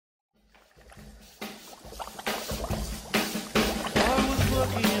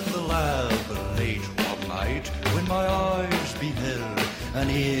an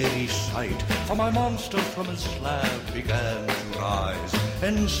eerie sight, for my monster from his slab began to rise,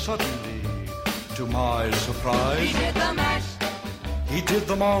 and suddenly, to my surprise, he did the mash. He did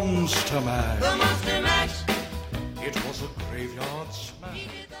the monster mash. The monster mash. It was a graveyard smash. He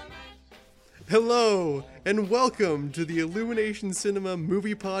did the mash. Hello, and welcome to the Illumination Cinema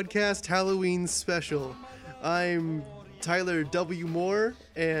Movie Podcast Halloween Special. I'm Tyler W. Moore,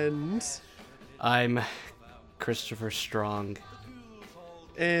 and... I'm Christopher Strong.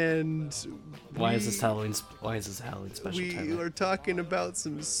 And... Why is this Halloween special, We Tyler? are talking about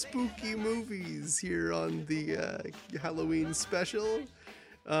some spooky movies here on the Halloween Special.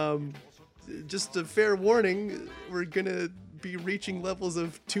 Just a fair warning, we're gonna be reaching levels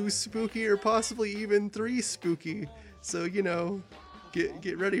of 2 spooky or possibly even 3 spooky. So, you know,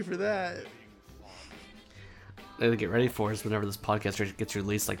 get ready for that. To get ready for is whenever this podcast gets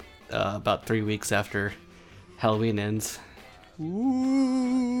released, like about 3 weeks after Halloween ends.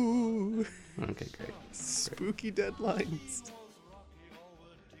 Ooh. Okay, great. Spooky deadlines.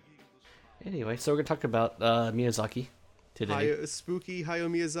 Anyway, so we're gonna talk about Miyazaki today. Spooky Hayao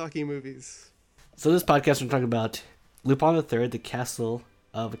Miyazaki movies. So this podcast we're talking about Lupin III, The Castle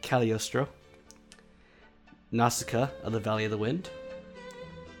of Cagliostro, Nausicaa of the Valley of the Wind,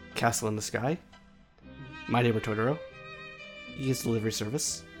 Castle in the Sky, My Neighbor Totoro, E's Delivery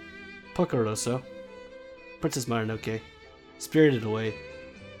Service, Porco Rosso, Princess Mononoke, Spirited Away,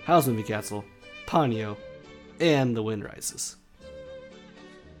 Howl's Moving Castle, Ponyo, and The Wind Rises.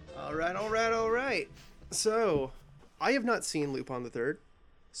 Alright. So, I have not seen Lupin the Third.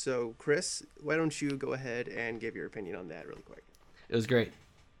 So, Chris, why don't you go ahead and give your opinion on that really quick? It was great.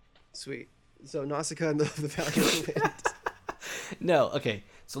 Sweet. So, Nausicaa and the Valley of the Wind. No, okay.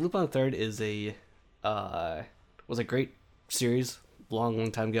 So Lupin III is was a great series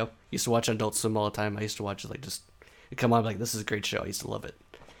long time ago. Used to watch on Adult Swim all the time. I used to watch it it'd come on like, this is a great show. I used to love it.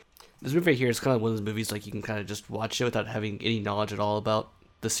 This movie right here is kind of one of those movies like you can kind of just watch it without having any knowledge at all about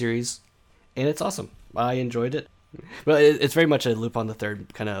the series, and it's awesome. I enjoyed it. But it's very much a Lupin the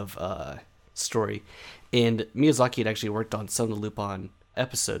Third kind of story, and Miyazaki had actually worked on some of the Lupin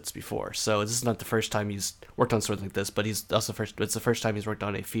episodes before, so this is not the first time he's worked on something like this. But it's the first time he's worked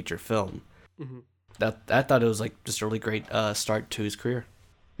on a feature film. Mm-hmm. I thought it was like just a really great start to his career.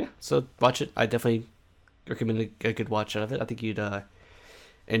 Yeah, so watch it. I definitely recommend a good watch out of it. I think you'd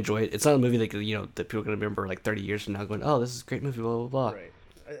enjoy it. It's not a movie that that people are gonna remember like 30 years from now, going, "Oh, this is a great movie." Blah blah blah. Right.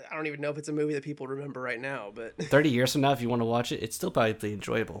 I don't even know if it's a movie that people remember right now, but 30 years from now, if you want to watch it, it's still probably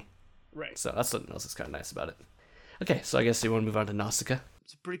enjoyable. right. So that's something else that's kind of nice about it. Okay, so I guess you want to move on to Nausicaa.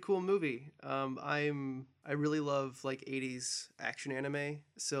 It's a pretty cool movie. I really love like 80s action anime,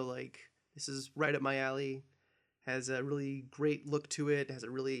 so like this is right up my alley. Has a really great look to it. Has a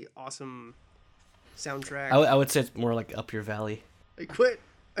really awesome soundtrack. I would say it's more like up your valley. I quit.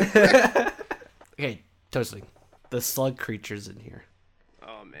 Okay, Toasting. The slug creatures in here.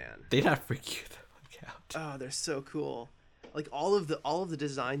 Oh man. They not freak you the fuck out. Oh, they're so cool. Like all of the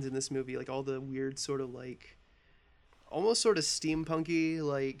designs in this movie, like all the weird sort of like almost sort of steampunky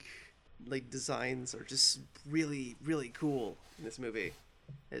like designs are just really, really cool in this movie.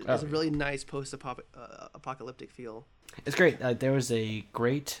 It has a really nice post-apocalyptic feel. It's great. There was a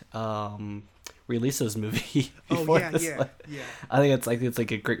great release of this movie before this. Yeah. I think it's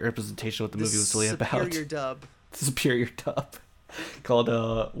like a great representation of what the movie was really about. Superior dub. Superior dub called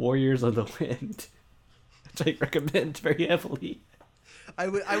Warriors of the Wind, which I recommend very heavily. I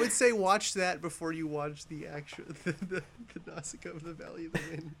would say watch that before you watch the actual the Nausicaa of the Valley of the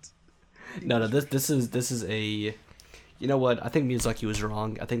Wind. No, this is a, you know what? I think Miyazaki was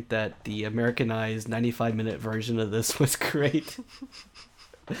wrong. I think that the Americanized 95-minute version of this was great.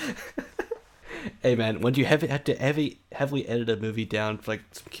 Hey man, when you have to heavily edit a movie down for like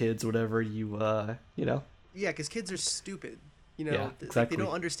some kids or whatever, you know. Yeah, because kids are stupid. Yeah, exactly. They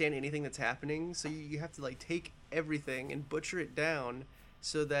don't understand anything that's happening, so you have to like take everything and butcher it down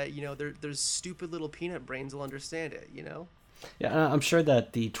so that their stupid little peanut brains will understand it. Yeah, I'm sure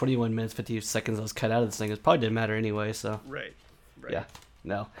that the 21 minutes 50 seconds that was cut out of this thing probably didn't matter anyway. So right. Yeah,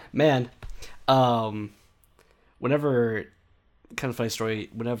 no man. Whenever, kind of funny story.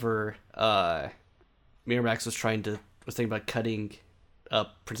 Whenever Miramax was thinking about cutting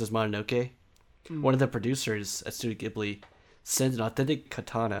up Princess Mononoke, one of the producers at Studio Ghibli sent an authentic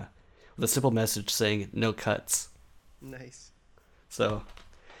katana with a simple message saying "no cuts." Nice. So,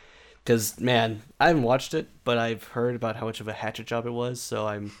 because man, I haven't watched it, but I've heard about how much of a hatchet job it was, so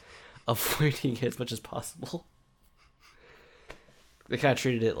I'm avoiding it as much as possible. They kind of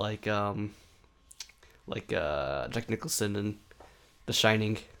treated it like Jack Nicholson in The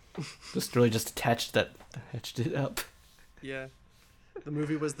Shining, just attached it up. Yeah. The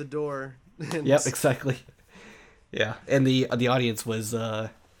movie was the door. And Yep, exactly. Yeah, and the audience was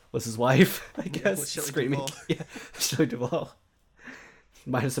his wife, I guess, was Shelley screaming. Duvall. Yeah, Shelley Duvall.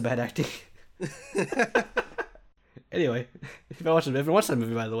 Minus the bad acting. Anyway, if you haven't watched that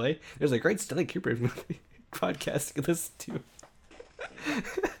movie, by the way, there's a great Stanley Kubrick movie podcast you can listen to.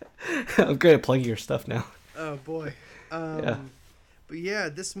 I'm great at plugging your stuff now. Oh boy. Yeah. But yeah,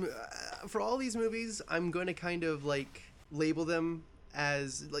 for all these movies, I'm going to kind of like label them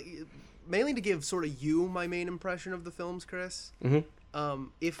as like mainly to give sort of you my main impression of the films, Chris. Mm-hmm.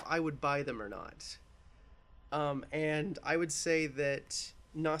 If I would buy them or not. And I would say that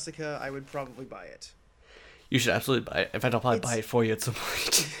Nausicaa, I would probably buy it. You should absolutely buy it. In fact, I'll probably buy it for you at some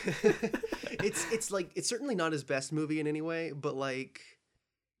point. It's certainly not his best movie in any way, but like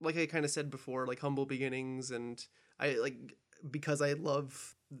I kind of said before, like Humble Beginnings, and I like because I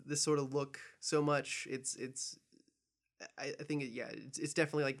love this sort of look so much. I think it's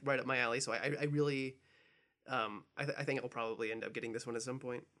definitely like right up my alley. So I really I think I'll probably end up getting this one at some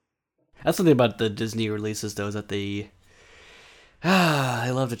point. That's something about the Disney releases, though, is that they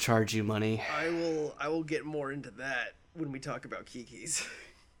love to charge you money. I will get more into that when we talk about Kiki's.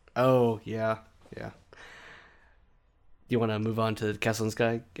 Oh, yeah. You want to move on to Castle in the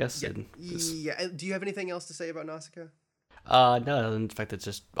Sky, I guess? Yeah. Do you have anything else to say about Nausicaa? No, in fact, it's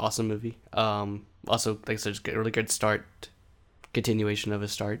just awesome movie. Also, like I said, just a really good start, continuation of a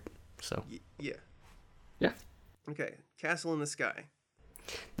start. So Yeah. Okay, Castle in the Sky.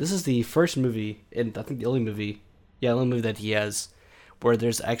 This is the first movie, and I think the only movie that he has where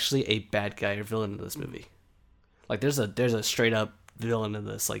there's actually a bad guy or villain in this movie. Like there's a straight up villain in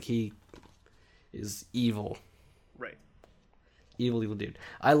this. Like he is evil. Right. Evil dude.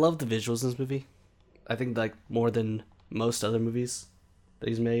 I love the visuals in this movie. I think like more than most other movies that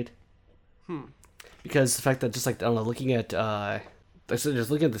he's made. Because the fact that just like I don't know, looking at just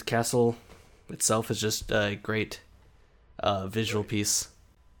looking at this castle itself is just a great visual piece.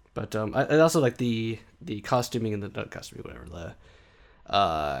 But I also like the costuming and not costuming, whatever,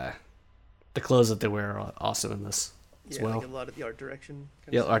 the clothes that they wear are awesome in this as well. Like a lot of the art direction.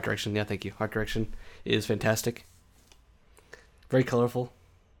 Art direction. Yeah, thank you. Art direction is fantastic. Very colorful.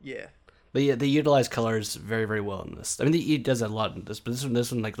 Yeah. They utilize colors very, very well in this. I mean, he does that a lot in this, but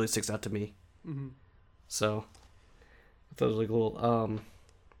this one like really sticks out to me. Mm-hmm. So I thought it was really cool.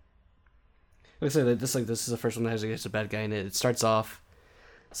 Like I said, this is the first one that has a bad guy in it. It starts off,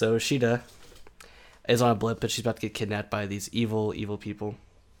 so Sheeta is on a blimp, but she's about to get kidnapped by these evil people,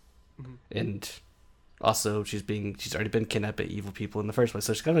 and also she's already been kidnapped by evil people in the first place.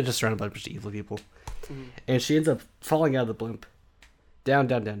 So she's kind of just surrounded by a bunch of evil people, and she ends up falling out of the blimp,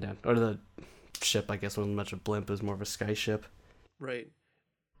 down, or the ship. I guess wasn't much of a blimp; it was more of a sky ship. Right.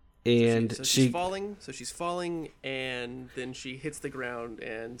 And she's falling. So she's falling, and then she hits the ground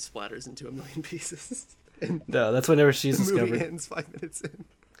and splatters into a million pieces. And no, that's whenever she's the discovered. movie ends 5 minutes in.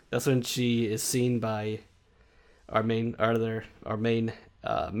 That's when she is seen by our main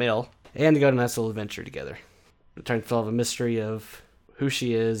male, and they go on a nice little adventure together. They're trying to solve a mystery of who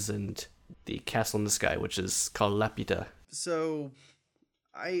she is and the castle in the sky, which is called Lapita. So,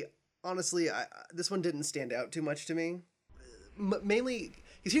 I honestly, this one didn't stand out too much to me. Mainly,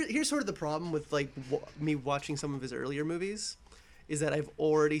 because here's sort of the problem with like me watching some of his earlier movies, is that I've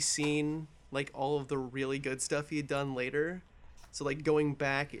already seen like all of the really good stuff he had done later. So like going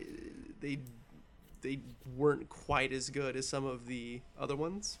back, they weren't quite as good as some of the other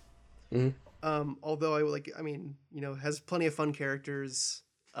ones. Mm-hmm. Although has plenty of fun characters.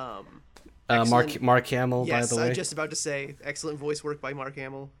 Mark Hamill, yes, by the way. I'm just about to say, excellent voice work by Mark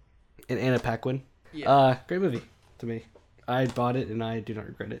Hamill. And Anna Paquin. Yeah. Great movie to me. I bought it and I do not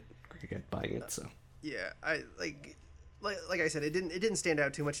regret buying it. So. Yeah, I like I said, it didn't stand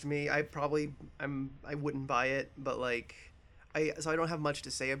out too much to me. I wouldn't buy it, but like I don't have much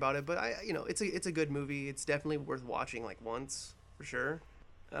to say about it. But it's a good movie. It's definitely worth watching like once for sure.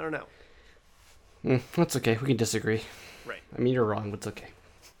 I don't know. That's okay. We can disagree. Right. I mean, you're wrong, but it's okay.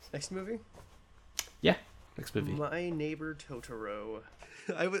 Next movie? Yeah, next movie. My Neighbor Totoro.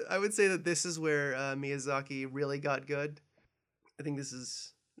 I would say that this is where Miyazaki really got good. I think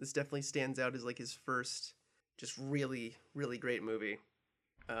this definitely stands out as like his first just really, really great movie.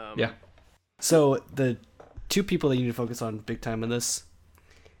 Yeah. So the two people that you need to focus on big time in this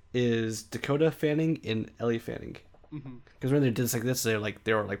is Dakota Fanning and Ellie Fanning. Because when they did this like this, they were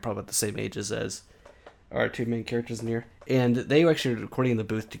probably about the same ages as our two main characters in here, and they were actually recording in the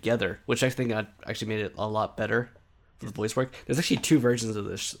booth together, which I think actually made it a lot better for the voice work. There's actually two versions of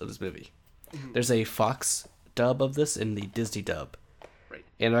this movie. There's a Fox dub of this and the Disney dub. Right.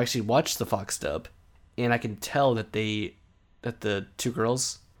 And I actually watched the Fox dub, and I can tell that they that the two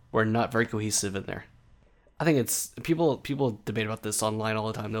girls were not very cohesive in there. I think it's people debate about this online all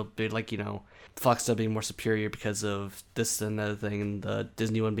the time. They'll be like, Fox dub being more superior because of this and the other thing, and the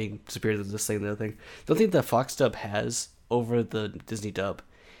Disney one being superior to this thing and the other thing. The only thing the Fox dub has over the Disney dub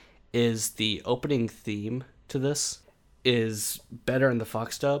is the opening theme to this is better in the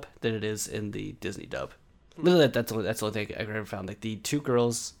Fox dub than it is in the Disney dub. Literally, that's the only thing I ever found. Like, the two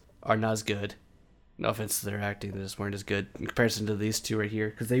girls are not as good. No offense to their acting, they just weren't as good in comparison to these two right here,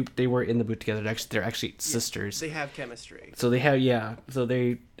 because they were in the boot together. They're actually sisters. They have chemistry. So they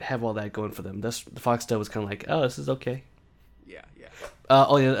have all that going for them. The Fox dub was kind of like, oh, this is okay. Yeah. The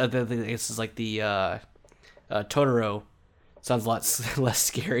other thing is like the Totoro sounds a lot less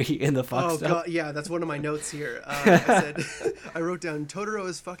scary in the Fox dub. God, yeah, that's one of my notes here. I said, I wrote down, Totoro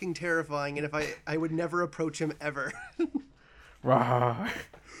is fucking terrifying, and if I would never approach him ever. Rawr.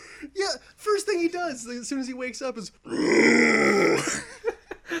 Yeah, first thing he does as soon as he wakes up is like,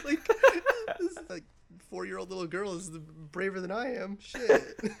 this 4-year-old little girl is braver than I am.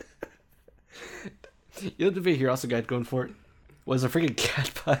 Shit. You know the bit here also got going for it was a freaking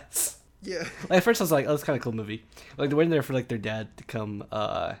cat bus. Yeah. Like, at first I was like, oh, it's kind of a cool movie. Like, they're waiting there for like their dad to come.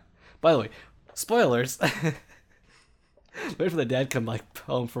 By the way, spoilers. Waiting for the dad to come like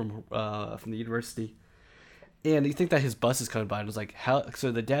home from the university. And you think that his bus is coming by, and it's like, how?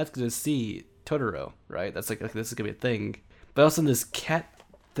 So the dad's gonna see Totoro, right? That's like this is gonna be a thing. But also this cat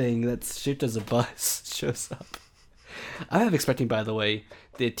thing that's shaped as a bus shows up. I'm expecting, by the way,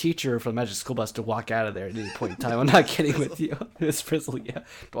 the teacher from the Magic School Bus to walk out of there at any point in time. I'm not kidding with you. It's Frizzle, yeah,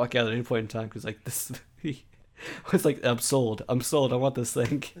 to walk out at any point in time, because like this, it's like I'm sold. I want this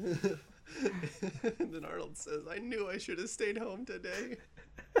thing. And then Arnold says, "I knew I should have stayed home today."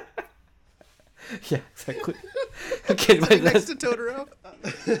 Yeah, exactly. Okay, but next to Totoro.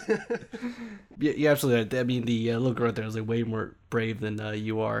 Yeah, absolutely. I mean, the little girl there is like way more brave than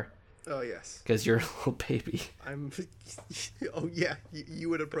you are. Oh yes. Because you're a little baby. Oh yeah,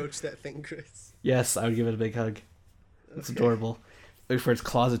 you would approach that thing, Chris. Yes, I would give it a big hug. It's adorable. Wait for its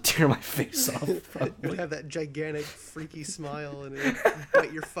claws to tear my face off. It would have that gigantic, freaky smile, and it would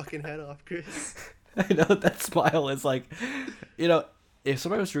bite your fucking head off, Chris. I know that smile is like, if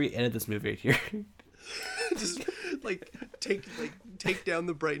somebody was to re-edit this movie right here, just take down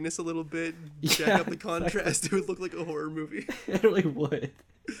the brightness a little bit, jack up the contrast, it would look like a horror movie. It really would.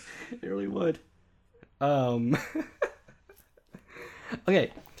 It really would. Okay,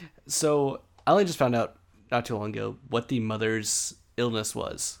 so I only just found out not too long ago what the mother's illness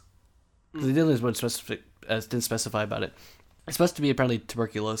was. Because the illness didn't specify about it. It's supposed to be apparently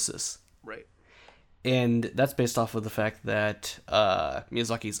tuberculosis. Right. And that's based off of the fact that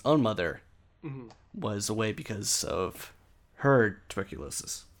Miyazaki's own mother was away because of her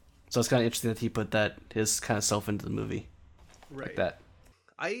tuberculosis. So it's kind of interesting that he put his kind of self into the movie. Right. Like that.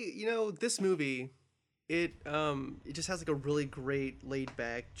 This movie, it just has like a really great laid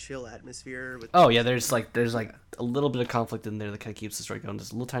back, chill atmosphere. There's a little bit of conflict in there that kind of keeps the story going.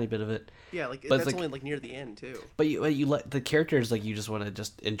 Just a little tiny bit of it. Yeah, but that's only like near the end too. But you let the characters, like, you just want to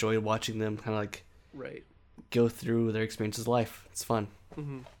just enjoy watching them kind of like go through their experiences of life. It's fun.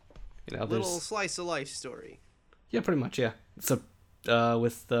 Mm-hmm. Little slice of life story. Yeah, pretty much. Yeah. So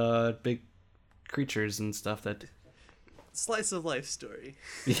with big creatures and stuff that. Slice of life story.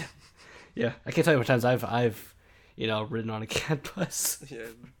 Yeah. Yeah, I can't tell you how many times I've ridden on a cat bus. Yeah,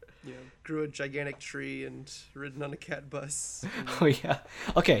 grew a gigantic tree and ridden on a cat bus. Oh yeah.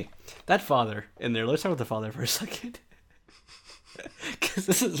 Okay, that father in there. Let's talk about the father for a second, because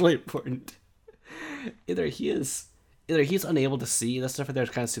this is really important. Either he's unable to see the stuff in there.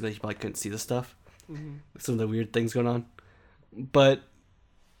 It kind of seems like he probably couldn't see the stuff. Mm-hmm. Some of the weird things going on, but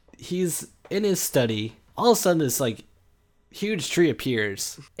he's in his study. All of a sudden, this like huge tree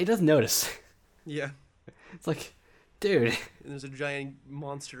appears. He doesn't notice. Yeah. It's like, dude. And there's a giant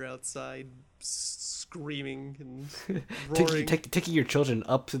monster outside screaming and roaring. Taking your children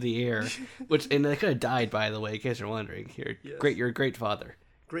up to the air. And they could have died, by the way, in case you're wondering. You're a great father.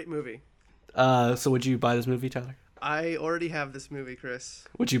 Great movie. So would you buy this movie, Tyler? I already have this movie, Chris.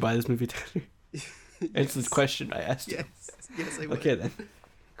 Would you buy this movie, Tyler? Yes. Answer this question I asked you. Yes, I would. Okay, then.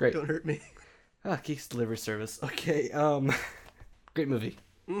 Great. Don't hurt me. Geeks Delivery Service. Okay, great movie.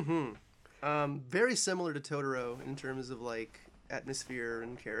 Mm-hmm. Very similar to Totoro in terms of like atmosphere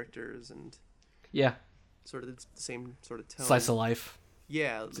and characters and sort of the same sort of tone. Slice of life.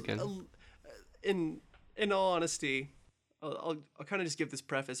 Yeah. In all honesty, I'll kind of just give this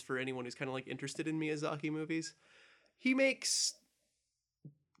preface for anyone who's kind of like interested in Miyazaki movies. He makes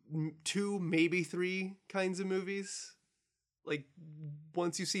 2, maybe 3 kinds of movies. Like,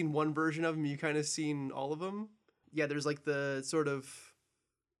 once you've seen one version of them, you kind of seen all of them. yeah, there's like the sort of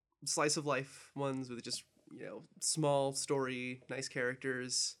slice of life ones with just, small story, nice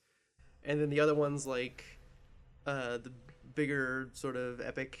characters. And then the other ones like the bigger sort of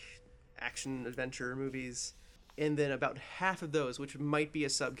epic action adventure movies. And then about half of those, which might be a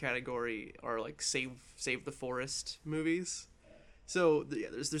subcategory, are like save the forest movies. So yeah,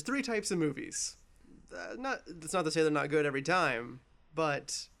 there's three types of movies. That's not to say they're not good every time,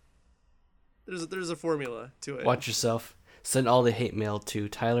 but there's a formula to it. Watch yourself. Send all the hate mail to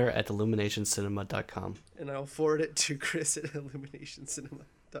tyler@illuminationcinema.com. And I'll forward it to Chris at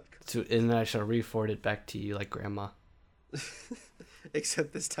illuminationcinema.com. And then I shall re-forward it back to you like grandma.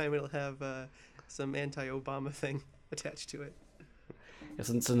 Except this time it'll have some anti-Obama thing attached to it. Yeah,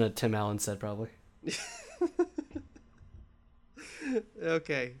 something that Tim Allen said probably.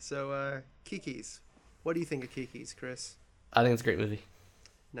 Okay, so Kiki's. What do you think of Kiki's, Chris? I think it's a great movie.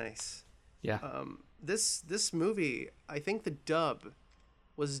 Nice. Yeah. This movie, I think the dub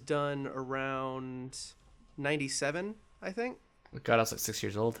was done around 97, I think. God, I was like 6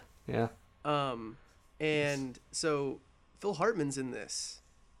 years old. Yeah. And so Phil Hartman's in this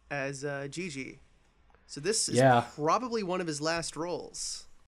as Gigi. So this is probably one of his last roles.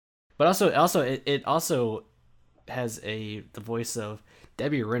 But also it also has the voice of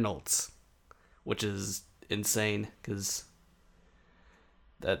Debbie Reynolds, which is insane because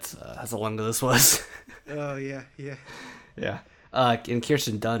that's how long ago this was. Oh yeah. Yeah. And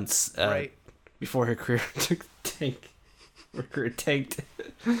Kirsten Dunst, right before her career tanked.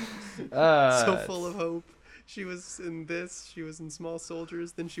 So full of hope. She was in this. She was in Small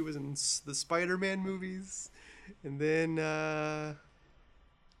Soldiers. Then she was in the Spider-Man movies, and then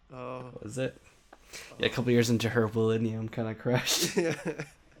what was it? Yeah, a couple years into her Millennium kind of crashed. Yeah.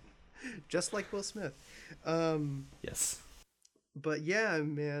 Just like Will Smith. Yes. But yeah,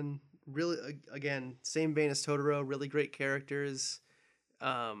 man, really, again, same vein as Totoro. Really great characters.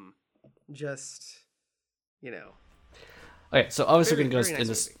 Just, Okay, so obviously we're gonna go nice in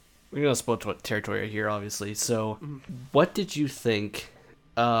this. movie. We're gonna spoil territory here, obviously. So, what did you think?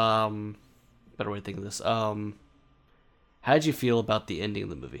 Better way to think of this. How did you feel about the ending of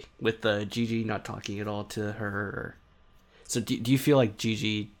the movie with Gigi not talking at all to her? So, do you feel like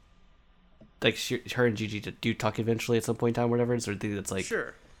Gigi, like her and Gigi, do talk eventually at some point in time, or whatever? Is there anything that's like?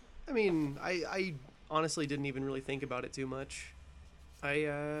 Sure. I mean, I honestly didn't even really think about it too much.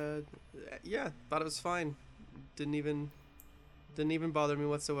 I thought it was fine. Didn't even bother me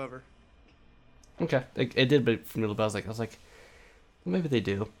whatsoever. Okay, it did, but from a little bit, I was like, well, maybe they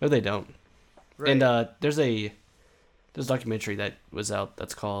do, maybe they don't. Right. And there's a documentary that was out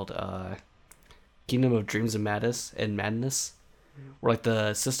that's called Kingdom of Dreams and Madness, where like the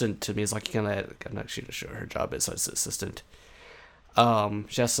assistant to me is like, I'm not sure her job is, so it's assistant.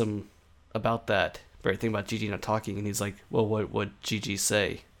 She asked him about that very thing about Gigi not talking, and he's like, well, what would Gigi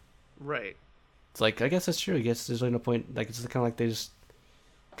say? Right. It's like, I guess that's true. I guess there's really no point. Like, it's kind of like they just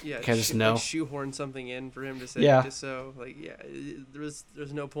just know. Like shoehorn something in for him to say. Yeah. Just so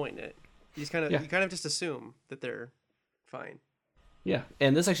there's no point in it. You kind of just assume that they're fine. Yeah,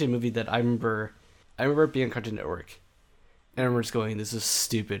 and this is actually a movie that I remember it being on Cartoon Network, and I remember just going, "This is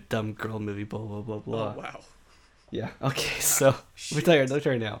stupid, dumb girl movie." Blah blah blah blah. Oh wow. Yeah. Okay. So let me tell you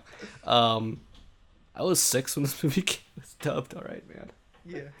right now. I was 6 when this movie was dubbed. All right, man.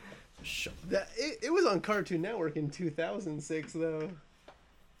 Yeah. Shut. It was on Cartoon Network in 2006 though.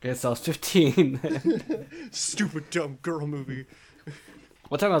 Okay, so I was 15 then. Stupid dumb girl movie.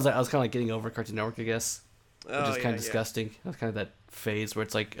 One time I was kind of like getting over Cartoon Network, I guess, which is kind of yeah. disgusting. I was kind of that phase where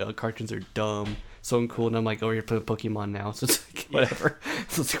it's like cartoons are dumb, so uncool, and I'm like, oh, you're playing Pokemon now, so it's like whatever.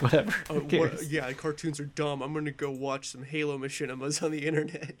 So it's like whatever. Who cares? Cartoons are dumb. I'm gonna go watch some Halo machinimas on the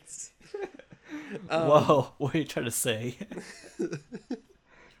internet. Whoa, what are you trying to say?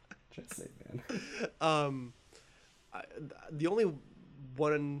 Man. The only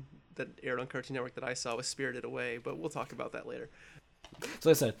one that aired on Cartoon Network that I saw was Spirited Away, but we'll talk about that later. So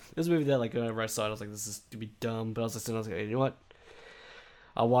like I said, this movie that like whenever I saw it, I was like, this is to be dumb. But I was listening, I was like, hey, you know what?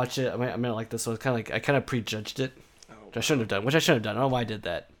 I'll watch it. I might like this. So it's kind of like I kind of prejudged it, which I shouldn't have done. I don't know why I did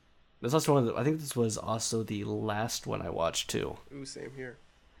that. This also one. I think this was also the last one I watched too. Ooh, same here.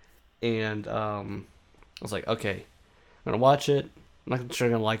 And I was like, okay, I'm gonna watch it. I'm not sure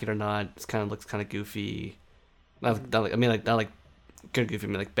I'm gonna like it or not. It kind of looks kind of goofy. Not like good goofy. I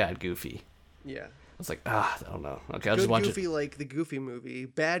mean like bad goofy. Yeah. I was like, I don't know. Okay, I'll good just watch goofy it. Like the Goofy movie.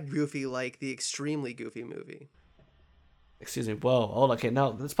 Bad goofy like the extremely goofy movie. Excuse me. Whoa. Hold on. Okay,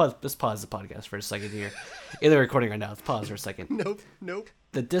 now let's pause the podcast for a second here. In the recording right now, let's pause for a second. Nope.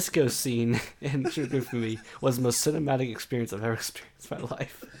 The disco scene in the Goofy movie was the most cinematic experience I've ever experienced in my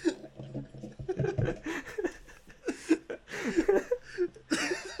life.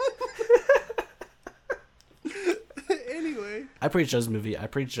 I prejudged the movie. I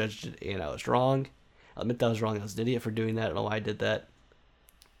prejudged it, and I was wrong. I'll admit that I was wrong. I was an idiot for doing that. I don't know why I did that.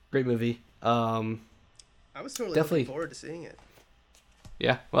 Great movie. I was totally Definitely. looking forward to seeing it.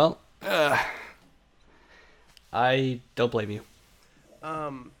 Yeah, well, I don't blame you.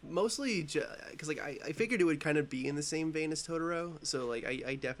 Mostly because like I figured it would kind of be in the same vein as Totoro, so like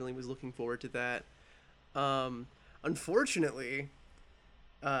I definitely was looking forward to that. Unfortunately,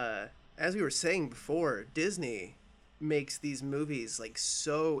 as we were saying before, Disney makes these movies like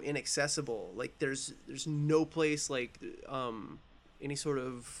so inaccessible. Like there's no place like any sort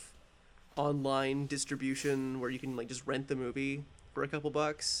of online distribution where you can like just rent the movie for a couple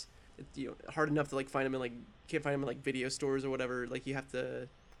bucks. Hard enough to like find them in like can't find them in like video stores or whatever. Like you have to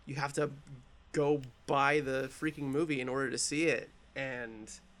go buy the freaking movie in order to see it. And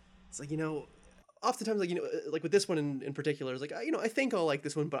it's like, oftentimes like like with this one in particular, it's like I think I'll like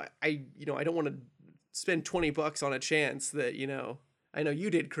this one, but I don't want to spend $20 on a chance that I know you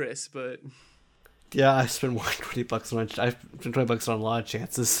did, Chris, but Yeah, I spent more than $20 on. I spent $20 on a lot of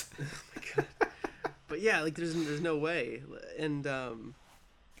chances. but yeah, like there's no way. And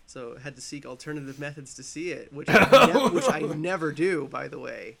so I had to seek alternative methods to see it, which I never do, by the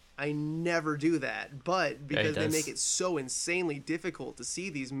way. I never do that. But because they make it so insanely difficult to see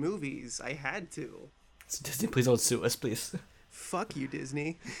these movies, I had to. Disney, please don't sue us, please. Fuck you,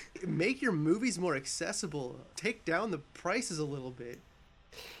 Disney. Make your movies more accessible. Take down the prices a little bit.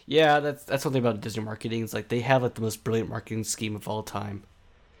 Yeah, that's one thing about Disney marketing. It's like they have like the most brilliant marketing scheme of all time.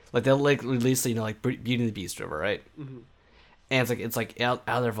 Like they'll like release like Beauty and the Beast or whatever, right? Mm-hmm. And it's like out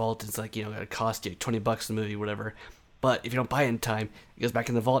of their vault. It's like it'll cost you $20 the movie, whatever. But if you don't buy it in time, it goes back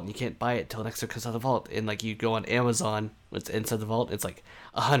in the vault, and you can't buy it till next time it comes out of the vault. And like you go on Amazon, it's inside the vault. It's like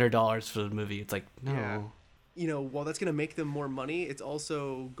 $100 for the movie. It's like no. Yeah. While that's gonna make them more money, it's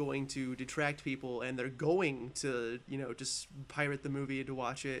also going to detract people, and they're going to just pirate the movie to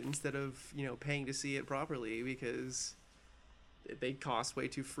watch it instead of paying to see it properly because they cost way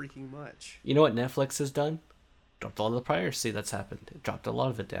too freaking much. You know what Netflix has done? Dropped all the piracy that's happened. It dropped a lot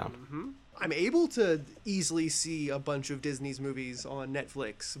of it down. Mm-hmm. I'm able to easily see a bunch of Disney's movies on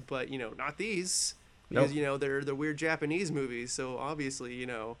Netflix, but not these because Nope. they're weird Japanese movies. So obviously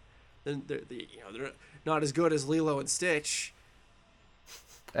they're not as good as Lilo and Stitch.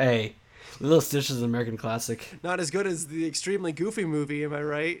 Hey, Lilo Stitch is an American classic. Not as good as the extremely goofy movie, am I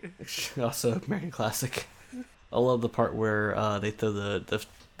right? Also American classic. I love the part where they throw the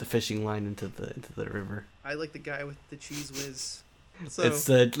fishing line into the river. I like the guy with the cheese whiz. So, It's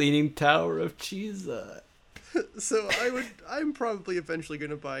the Leaning Tower of Cheese. so I'm probably eventually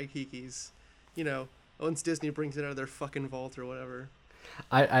gonna buy Kiki's, once Disney brings it out of their fucking vault or whatever.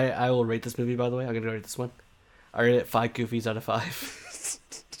 I will rate this movie, by the way. I'm gonna rate this one. I rate it 5 Goofies out of 5.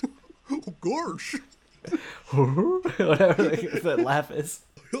 Oh gosh. Whatever that laugh is.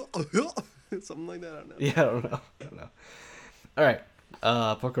 Something like that. I don't know. Yeah, I don't know. All right,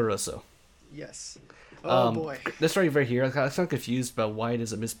 Porco Rosso. Yes. Oh boy. This story right here, I was kind of confused about why it is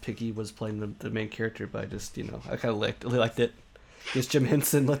that Miss Piggy was playing the main character, but I just I kind of really liked it. Because Jim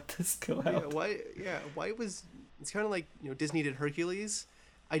Henson let this go out. Why was it's kind of like Disney did Hercules.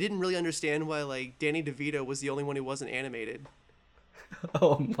 I didn't really understand why like Danny DeVito was the only one who wasn't animated.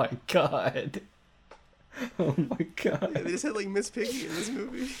 Oh my god. Oh my god. Yeah, they just had like Miss Piggy in this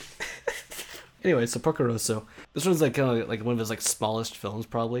movie. Anyway, so Porco Rosso. This one's like kind of like one of his like smallest films,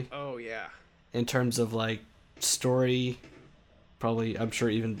 probably. Oh yeah. In terms of like story, probably I'm sure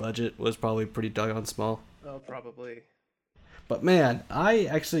even budget was probably pretty doggone small. Oh, probably. But man, I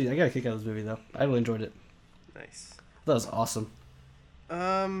got a kick out of this movie though. I really enjoyed it. Nice. That was awesome.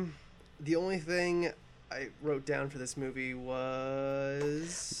 The only thing I wrote down for this movie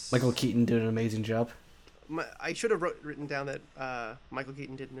was Michael Keaton did an amazing job. I should have written down that Michael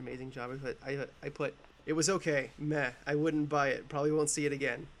Keaton did an amazing job. I put it was okay. Meh. I wouldn't buy it. Probably won't see it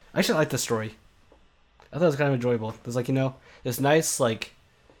again. I actually liked the story. I thought it was kind of enjoyable. It was like it's nice like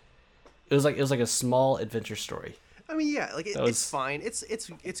it was like a small adventure story. I mean, yeah, like it's fine.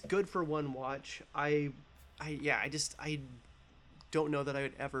 It's good for one watch. I don't know that I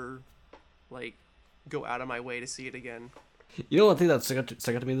would ever like go out of my way to see it again. You know, one thing that stuck out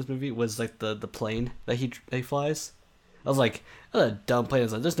to me in this movie was like the plane that he flies. I was like, that's a dumb plane. I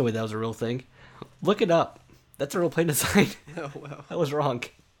was like, there's no way that was a real thing. Look it up. That's a real plane design. Oh wow. I was wrong.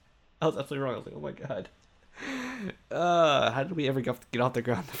 I was absolutely wrong. I was like, oh my god. How did we ever get off the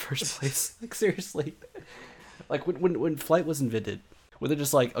ground in the first place? Like seriously. Like when flight was invented, were they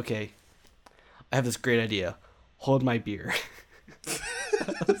just like, okay, I have this great idea. Hold my beer.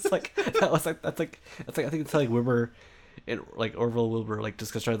 That's like I think it's like Wilbur and like Orville Wilbur like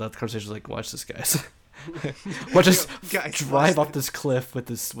just started that conversation like watch this guys. We'll just Guys, drive watch off this cliff with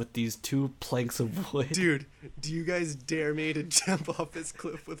these 2 planks of wood. Dude, do you guys dare me to jump off this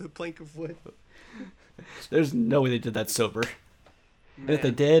cliff with a plank of wood? There's no way they did that sober. And if they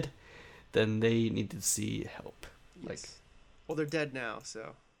Man. did, then they need to see help. Like, Yes. Well, they're dead now,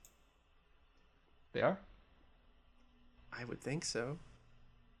 so they are? I would think so.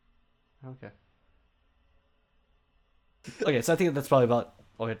 Okay. Okay, so I think that's probably about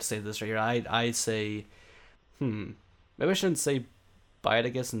all we have to say to this right here. I say, maybe I shouldn't say buy it, I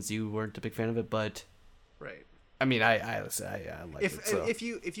guess, since you weren't a big fan of it, but Right. I mean, I like If it. So. if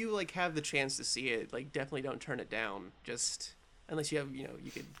you like have the chance to see it, like definitely don't turn it down. Just unless you have,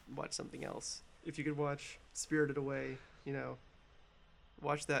 you could watch something else. If you could watch Spirited Away,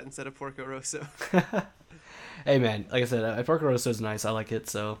 watch that instead of Porco Rosso. Hey man, like I said, Porco Rosso is nice. I like it,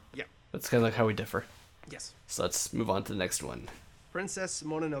 so Yeah. that's kind of like how we differ. Yes. So let's move on to the next one. Princess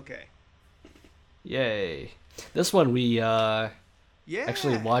Mononoke. Yay! This one we Yeah.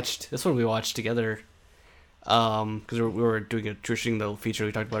 actually watched. This one we watched together. Because we were doing a traditional feature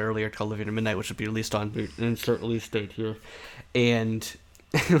we talked about earlier called Living at Midnight, which would be released on insert release date here, and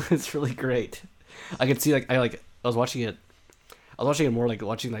it was really great. I could see I was watching it. I was watching it more like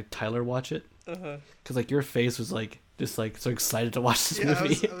watching like Tyler watch it, because like your face was like just like so excited to watch this Yeah,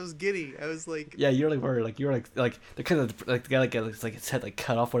 movie. I was giddy. I was like, Yeah, you're like worried. Like you're like the kind of like the guy like gets like his head like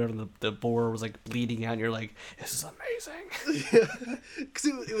cut off, whatever. The boar was like bleeding out. And you're like, this is amazing. because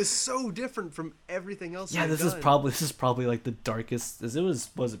it was so different from everything else. Yeah, I've this is done. probably like the darkest. Was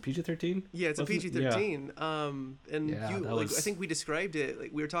it PG-13? Yeah, it's a Wasn't it? PG-13. And Yeah, you that like was- I think we described it like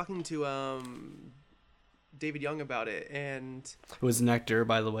we were talking to David Young about it, and Who was an actor,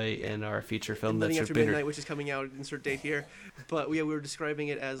 by the way, in our feature film. Living That's After your Midnight, which is coming out, insert date here. But we were describing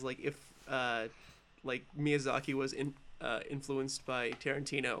it as like if like Miyazaki was influenced by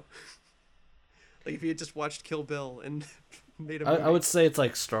Tarantino. Like if he had just watched Kill Bill and made a movie. I would say it's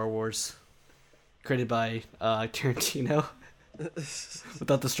like Star Wars, created by Tarantino,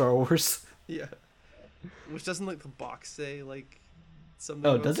 without the Star Wars. Yeah. Which doesn't like the box say like something.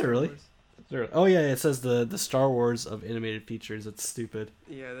 Oh, about does it Star really? Wars? Oh yeah, it says the Star Wars of animated features. It's stupid.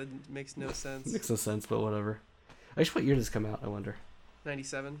 Yeah, that makes no sense. Makes no sense, but whatever. Actually, what year does this come out? I wonder.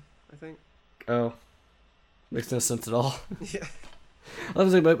 97, I think. Oh, makes no sense at all. Yeah. I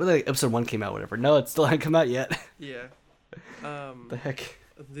was like episode 1 came out, whatever. No, it still hasn't come out yet. Yeah. The heck?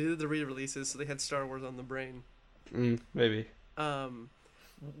 They did the re-releases, so they had Star Wars on the brain. Maybe.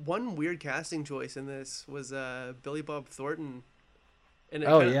 One weird casting choice in this was Billy Bob Thornton. And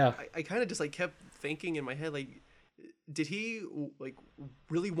Yeah. I kind of just like kept thinking in my head, like, did he like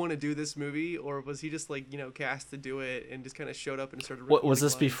really want to do this movie, or was he just like cast to do it and just kind of showed up and started? What was recording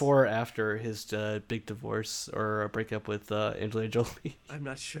this lines? before or after his big divorce or breakup with Angelina Jolie? I'm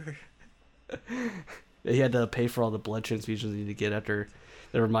not sure. He had to pay for all the blood transfusions he needed to get after.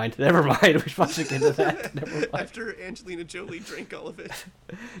 Never mind. We should probably get into that. Never mind. After Angelina Jolie drank all of it.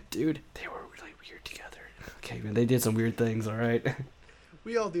 Dude, they were really weird together. Okay, man, they did some weird things. All right.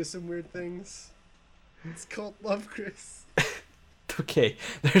 We all do some weird things. It's called love, Chris. Okay,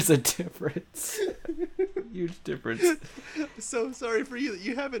 there's a difference. Huge difference. So sorry for you that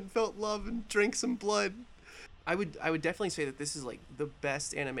you haven't felt love and drank some blood. I would definitely say that this is like the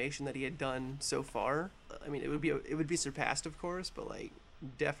best animation that he had done so far. I mean, it would be surpassed, of course, but like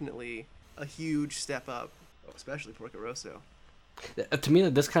definitely a huge step up, especially Porco Rosso. To me,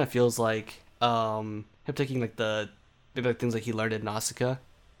 this kind of feels like him taking like the maybe like things like he learned in Nausicaa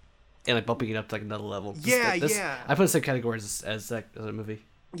and like bumping it up to like another level. Yeah, This- yeah. I put the same categories as a movie.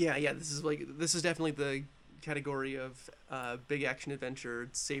 Yeah, this is definitely the category of big action adventure,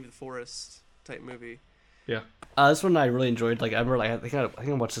 save the forest type movie. Yeah. This one I really enjoyed. Like I remember, like I think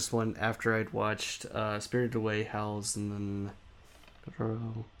I watched this one after I'd watched Spirited Away, Howls, and then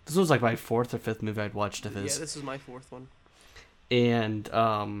this was like my 4th or 5th movie I'd watched of his. Yeah, this is my 4th one. And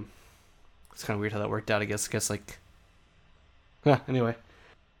it's kind of weird how that worked out. I guess like. Anyway,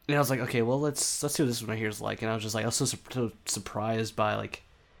 and I was like, okay, well let's see what this one right here is like. And I was just like, I was so surprised by like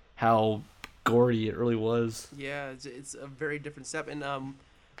how gory it really was. Yeah, it's a very different step. And I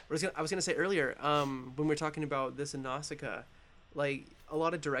was gonna say earlier, when we were talking about this in Nausicaa, like a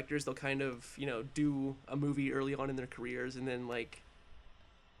lot of directors, they'll kind of do a movie early on in their careers and then like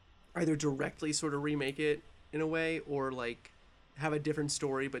either directly sort of remake it in a way, or like have a different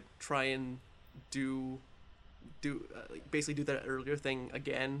story but try and like, basically do that earlier thing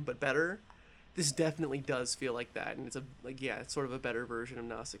again but better. This definitely does feel like that, and it's sort of a better version of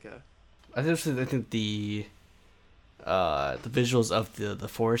Nausicaa. I think the visuals of the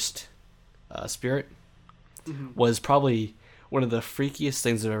forest spirit was probably one of the freakiest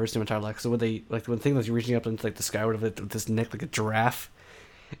things I've ever seen in my entire life. So when they like when the thing was reaching up into like the sky with this neck like a giraffe,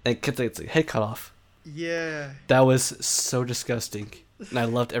 and it gets its like, head cut off. Yeah. That was so disgusting, and I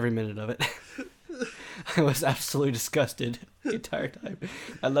loved every minute of it. I was absolutely disgusted the entire time.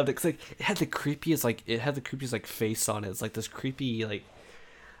 I loved it because like it had the creepiest like face on it. It's like this creepy like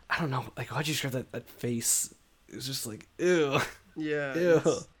I don't know like how'd you describe that face? It was just like ew. Yeah. Ew.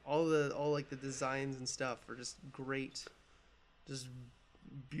 All like the designs and stuff are just great. Just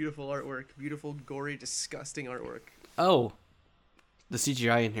beautiful artwork, beautiful, gory, disgusting artwork. Oh, the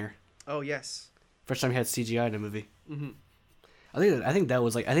CGI in here. Oh yes. First time you had CGI in a movie. Mm-hmm. I think that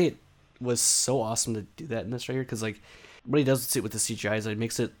was like I think it was so awesome to do that in this right here because like what he does with the CGI is it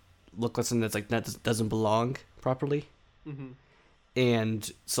makes it look like something that's like that doesn't belong properly. Mm-hmm.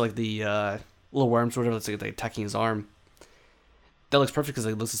 And so like the little worms or whatever that's like attacking his arm. That looks perfect because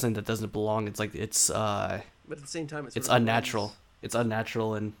it looks like something that doesn't belong. It's like it's But at the same time, it's unnatural. blends. It's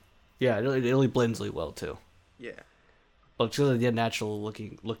unnatural and yeah, it really blends really well too. Yeah. But just the unnatural look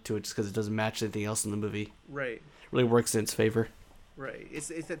to it, just because it doesn't match anything else in the movie, Right. really works in its favor. Right. It's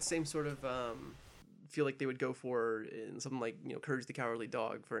that same sort of feel like they would go for in something like Courage the Cowardly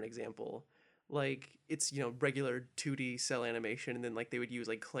Dog, for an example. Like it's regular 2D cell animation, and then like they would use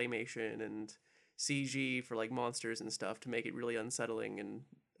like claymation and CG for like monsters and stuff to make it really unsettling and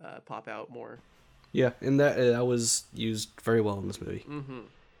pop out more. Yeah, and that was used very well in this movie. Mm-hmm.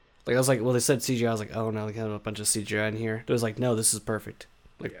 Like I was like, well, they said CGI. I was like, oh no, they have a bunch of CGI in here. It was like, no, this is perfect.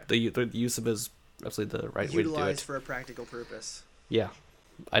 Like Yeah. the use of it is absolutely the right way to do Utilized it. for a practical purpose. Yeah,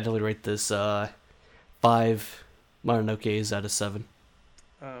 I definitely rate this 5 Mononokes out of 7.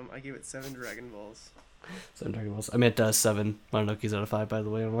 I gave it 7 Dragon Balls. 7 Dragon Balls. I meant 7 Mononokes out of 5. By the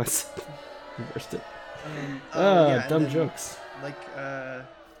way, I almost reversed it. Yeah, Dumb and then, jokes. Like, I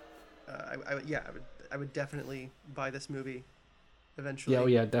would definitely buy this movie eventually. Yeah, oh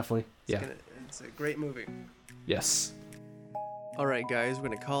yeah, definitely. Yeah. It's a great movie. Yes. Alright guys, we're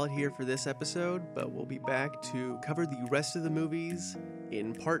going to call it here for this episode, but we'll be back to cover the rest of the movies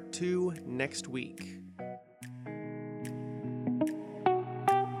in part 2 next week.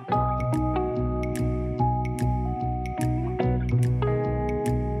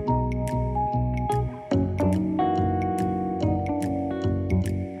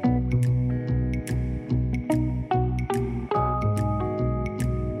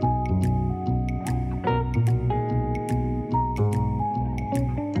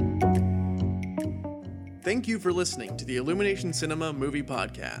 Thank you for listening to the Illumination Cinema Movie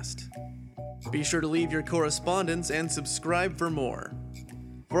Podcast. Be sure to leave your correspondence and subscribe for more.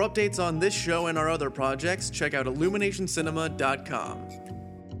 For updates on this show and our other projects, check out illuminationcinema.com.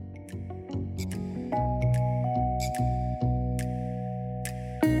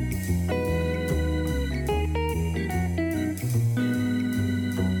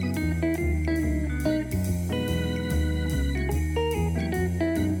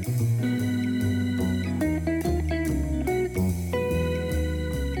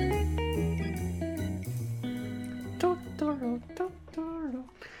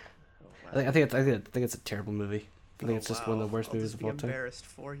 I think it's a terrible movie. I think it's just one of the worst movies of all I'll time. embarrassed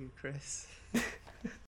for you, Chris.